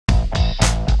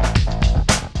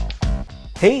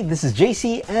Hey, this is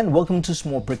JC and welcome to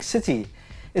Small Brick City.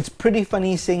 It's pretty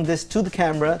funny saying this to the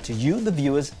camera, to you, the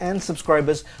viewers and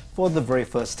subscribers for the very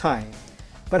first time.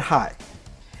 But hi.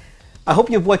 I hope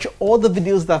you've watched all the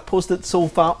videos that I've posted so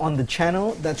far on the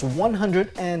channel. That's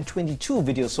 122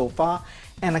 videos so far,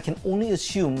 and I can only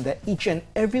assume that each and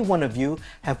every one of you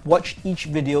have watched each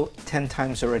video 10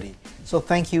 times already. So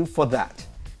thank you for that.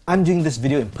 I'm doing this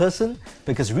video in person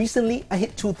because recently I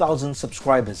hit 2,000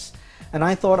 subscribers. And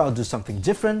I thought I'll do something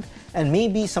different, and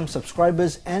maybe some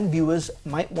subscribers and viewers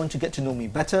might want to get to know me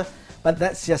better, but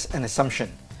that's just an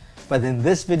assumption. But in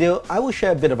this video, I will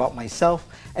share a bit about myself,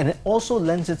 and it also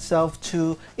lends itself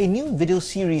to a new video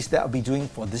series that I'll be doing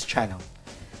for this channel.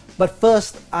 But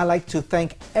first, I'd like to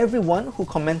thank everyone who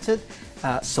commented,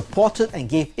 supported and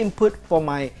gave input for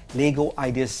my Lego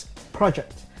Ideas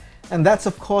project. And that's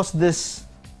of course this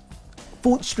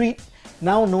food street,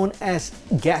 now known as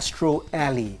Gastro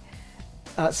Alley.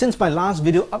 Since my last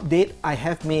video update, I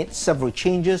have made several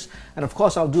changes, and of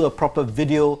course I'll do a proper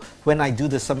video when I do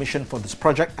the submission for this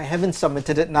project. I haven't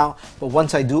submitted it now, but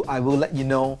once I do, I will let you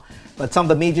know. But some of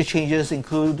the major changes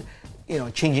include,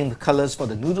 changing the colors for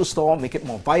the noodle store, make it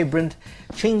more vibrant,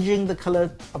 changing the color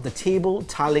of the table,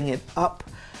 tiling it up.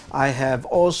 I have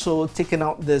also taken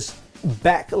out this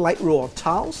backlight row of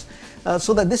tiles,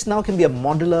 so that this now can be a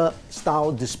modular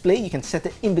style display. You can set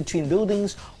it in between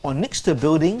buildings or next to a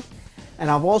building. And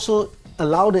I've also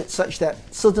allowed it such that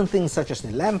certain things such as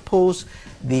the lampposts,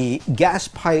 the gas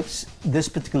pipes, this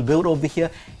particular build over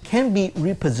here, can be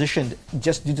repositioned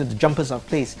just due to the jumpers I've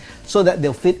placed, so that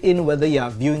they'll fit in whether you are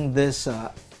viewing this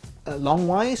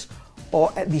longwise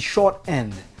or at the short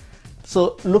end.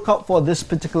 So look out for this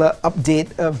particular update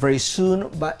very soon.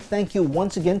 But thank you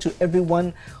once again to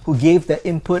everyone who gave their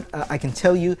input. I can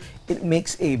tell you it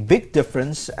makes a big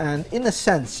difference, and in a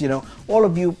sense, all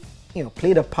of you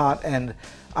played a part, and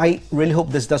I really hope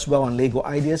this does well on Lego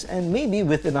Ideas, and maybe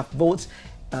with enough votes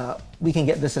we can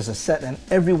get this as a set and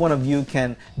every one of you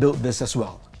can build this as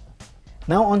well.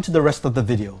 Now on to the rest of the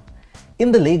video.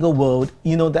 In the Lego world,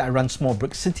 you know that I run Small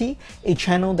Brick City, a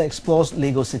channel that explores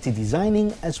Lego city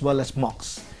designing as well as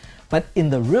MOCs. But in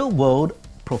the real world,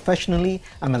 professionally,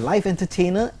 I'm a live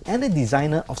entertainer and a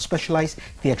designer of specialized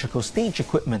theatrical stage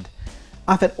equipment.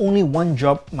 I've had only one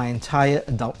job my entire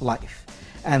adult life.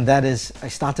 And that is, I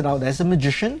started out as a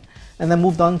magician and then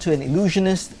moved on to an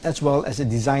illusionist as well as a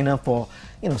designer for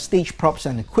stage props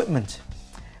and equipment.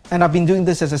 And I've been doing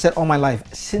this, as I said, all my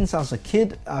life. Since I was a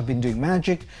kid, I've been doing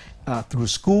magic through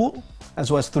school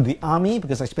as well as through the army,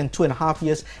 because I spent 2.5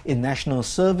 years in national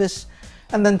service,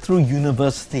 and then through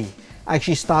university. I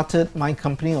actually started my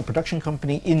company or production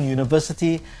company in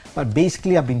university, but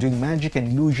basically I've been doing magic and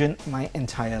illusion my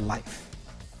entire life.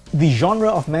 The genre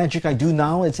of magic I do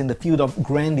now is in the field of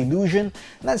grand illusion.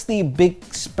 That's the big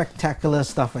spectacular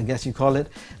stuff, I guess you call it.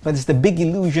 But it's the big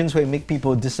illusions where you make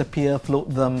people disappear,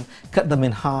 float them, cut them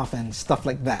in half and stuff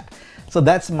like that. So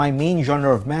that's my main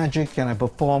genre of magic, and I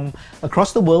perform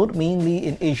across the world, mainly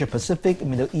in Asia Pacific,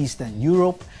 Middle East and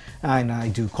Europe. And I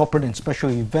do corporate and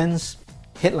special events,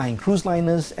 headline cruise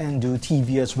liners, and do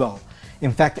TV as well.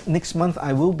 In fact, next month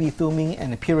I will be filming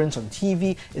an appearance on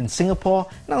TV in Singapore,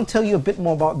 and I'll tell you a bit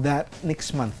more about that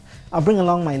next month. I'll bring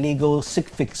along my Lego sig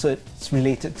fig, so it's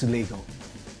related to Lego.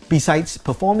 Besides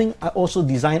performing, I also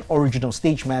design original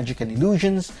stage magic and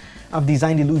illusions. I've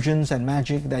designed illusions and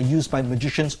magic that are used by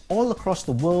magicians all across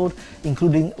the world,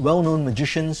 including well-known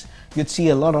magicians. You'd see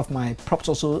a lot of my props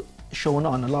also shown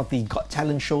on a lot of the Got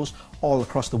Talent shows all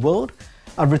across the world.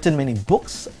 I've written many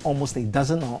books, almost a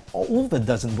dozen or over a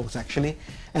dozen books actually,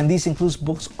 and these includes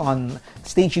books on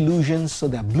stage illusions, so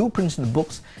there are blueprints in the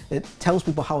books. It tells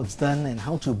people how it's done and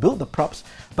how to build the props,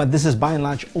 but this is by and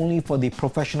large only for the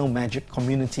professional magic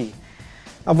community.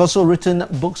 I've also written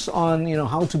books on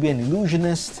how to be an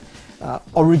illusionist,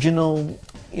 original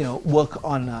work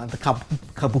on the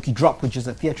kabuki drop, which is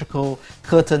a theatrical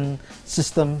curtain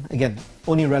system, again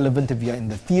only relevant if you're in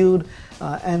the field,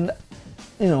 and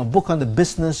a book on the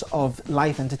business of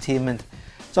live entertainment.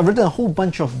 So I've written a whole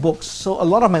bunch of books. So a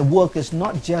lot of my work is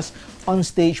not just on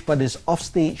stage, but is off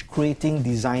stage, creating,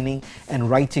 designing and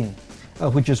writing,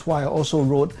 which is why I also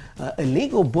wrote a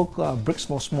Lego book, Bricks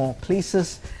for Small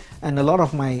Places, and a lot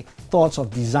of my thoughts of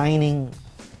designing,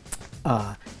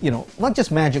 not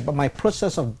just magic, but my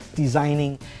process of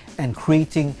designing and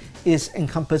creating is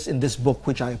encompassed in this book,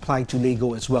 which I apply to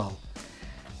Lego as well.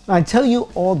 I tell you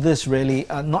all this really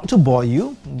not to bore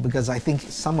you, because I think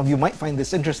some of you might find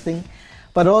this interesting,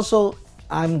 but also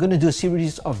I'm going to do a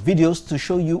series of videos to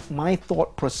show you my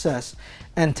thought process,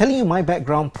 and telling you my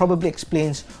background probably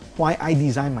explains why I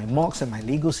design my MOCs and my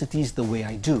Lego cities the way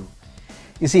I do.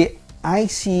 You see, I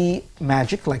see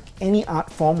magic, like any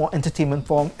art form or entertainment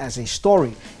form, as a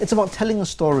story. It's about telling a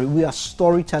story. We are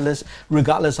storytellers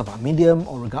regardless of our medium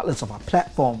or regardless of our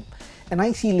platform. And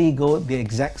I see Lego the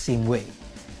exact same way.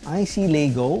 I see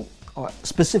Lego, or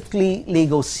specifically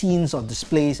Lego scenes or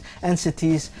displays and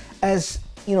cities, as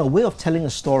a way of telling a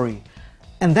story.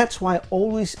 And that's why I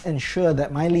always ensure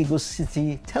that my Lego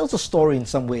city tells a story in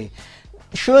some way.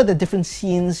 Sure, there are different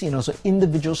scenes, so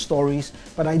individual stories,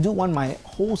 but I do want my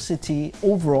whole city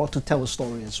overall to tell a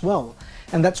story as well.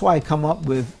 And that's why I come up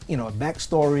with, a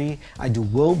backstory. I do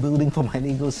world building for my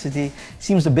Lego city.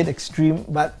 Seems a bit extreme,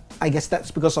 but I guess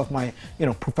that's because of my,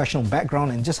 professional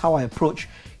background and just how I approach,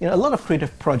 a lot of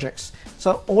creative projects.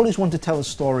 So I always want to tell a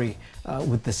story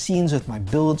with the scenes, with my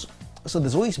builds. So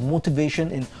there's always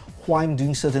motivation in why I'm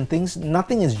doing certain things.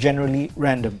 Nothing is generally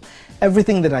random.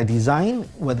 Everything that I design,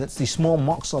 whether it's the small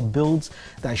MOCs or builds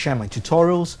that I share in my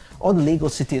tutorials, or the Lego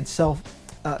city itself,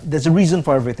 there's a reason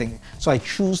for everything. So I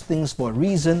choose things for a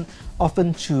reason,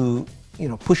 often to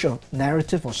push a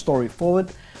narrative or story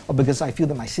forward, or because I feel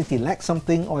that my city lacks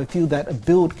something, or I feel that a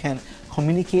build can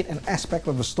communicate an aspect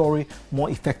of a story more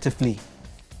effectively.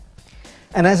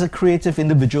 And as a creative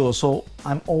individual, so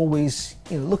I'm always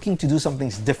looking to do something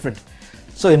different.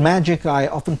 So in magic, I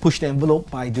often push the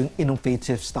envelope by doing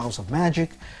innovative styles of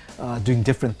magic, doing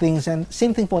different things, and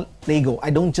same thing for Lego. I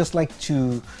don't just like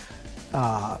to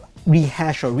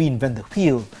rehash or reinvent the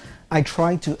wheel. I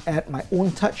try to add my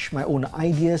own touch, my own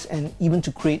ideas, and even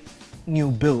to create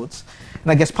new builds.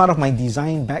 And I guess part of my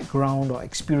design background or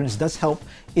experience does help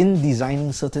in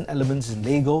designing certain elements in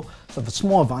Lego, so I have a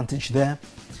small advantage there.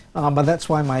 But that's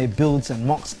why my builds and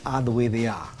MOCs are the way they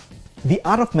are. The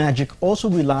art of magic also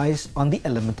relies on the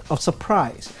element of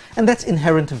surprise, and that's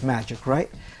inherent of magic, right?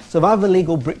 So if I have a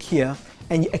Lego brick here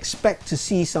and you expect to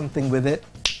see something with it,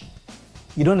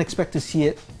 you don't expect to see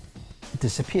it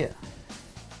disappear.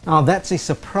 Now that's a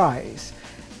surprise,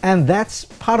 and that's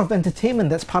part of entertainment,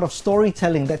 that's part of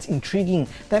storytelling, that's intriguing,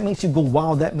 that makes you go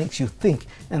wow, that makes you think.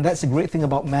 And that's the great thing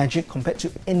about magic compared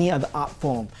to any other art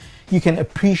form. You can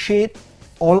appreciate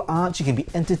all arts, you can be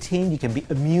entertained, you can be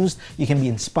amused, you can be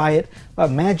inspired,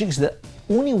 but magic is the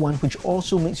only one which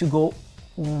also makes you go,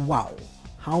 wow,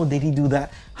 how did he do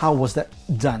that? How was that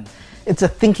done? It's a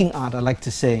thinking art, I like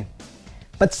to say.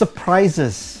 But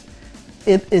surprises,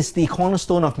 it is the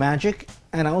cornerstone of magic,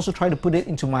 and I also try to put it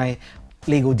into my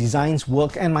Lego designs,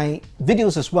 work, and my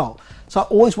videos as well. So I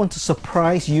always want to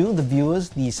surprise you, the viewers,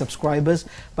 the subscribers,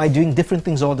 by doing different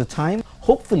things all the time.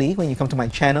 Hopefully, when you come to my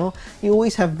channel, you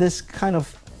always have this kind of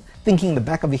thinking in the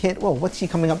back of your head, well, what's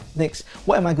coming up next?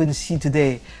 What am I going to see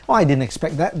today? Oh, I didn't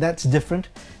expect that. That's different.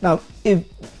 Now, if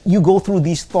you go through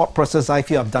these thought processes, I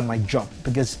feel I've done my job,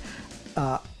 because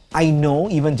I know,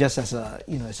 even just as a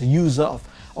as a user of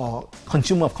or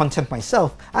consumer of content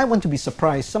myself, I want to be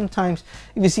surprised. Sometimes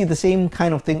if you see the same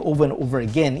kind of thing over and over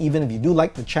again, even if you do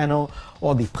like the channel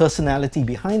or the personality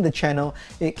behind the channel,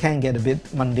 it can get a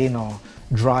bit mundane or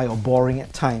dry or boring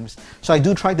at times. So I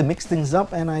do try to mix things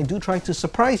up, and I do try to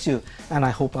surprise you, and I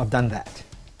hope I've done that.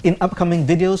 In upcoming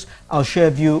videos, I'll share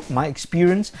with you my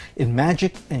experience in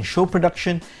magic and show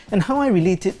production, and how I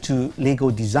relate it to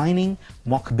Lego designing,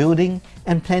 MOC building,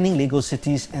 and planning Lego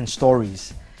cities and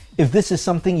stories. If this is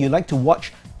something you like to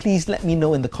watch, please let me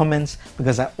know in the comments,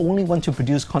 because I only want to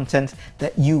produce content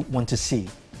that you want to see.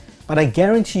 But I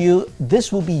guarantee you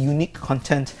this will be unique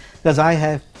content, because I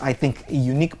have, I think, a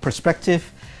unique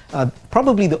perspective.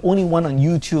 Probably the only one on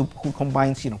YouTube who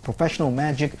combines professional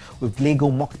magic with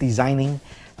Lego MOC designing.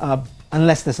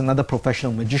 Unless there's another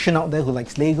professional magician out there who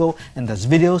likes Lego and does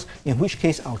videos, in which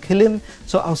case I'll kill him,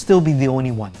 so I'll still be the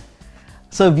only one.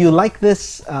 So if you like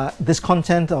this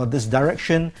content or this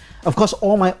direction, of course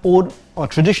all my old or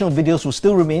traditional videos will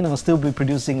still remain. I'll still be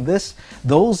producing this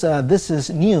is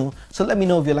new, so let me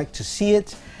know if you'd like to see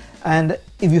it. And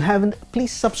if you haven't,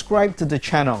 please subscribe to the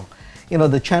channel.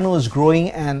 The channel is growing,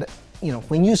 and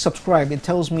when you subscribe, it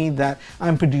tells me that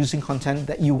I'm producing content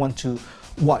that you want to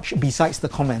watch besides the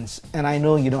comments. And I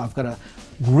know I've got a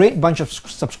great bunch of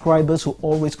subscribers who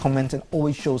always comment and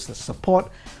always shows the support,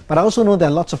 but I also know there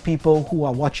are lots of people who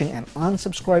are watching and aren't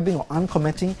subscribing or aren't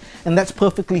commenting, and that's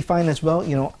perfectly fine as well.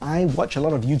 I watch a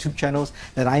lot of YouTube channels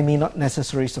that I may not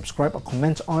necessarily subscribe or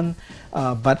comment on,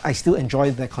 but I still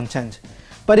enjoy their content.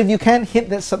 But if you can hit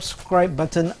that subscribe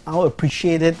button, I'll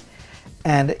appreciate it.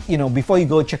 And before you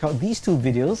go, check out these two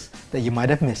videos that you might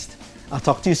have missed. I'll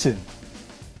talk to you soon.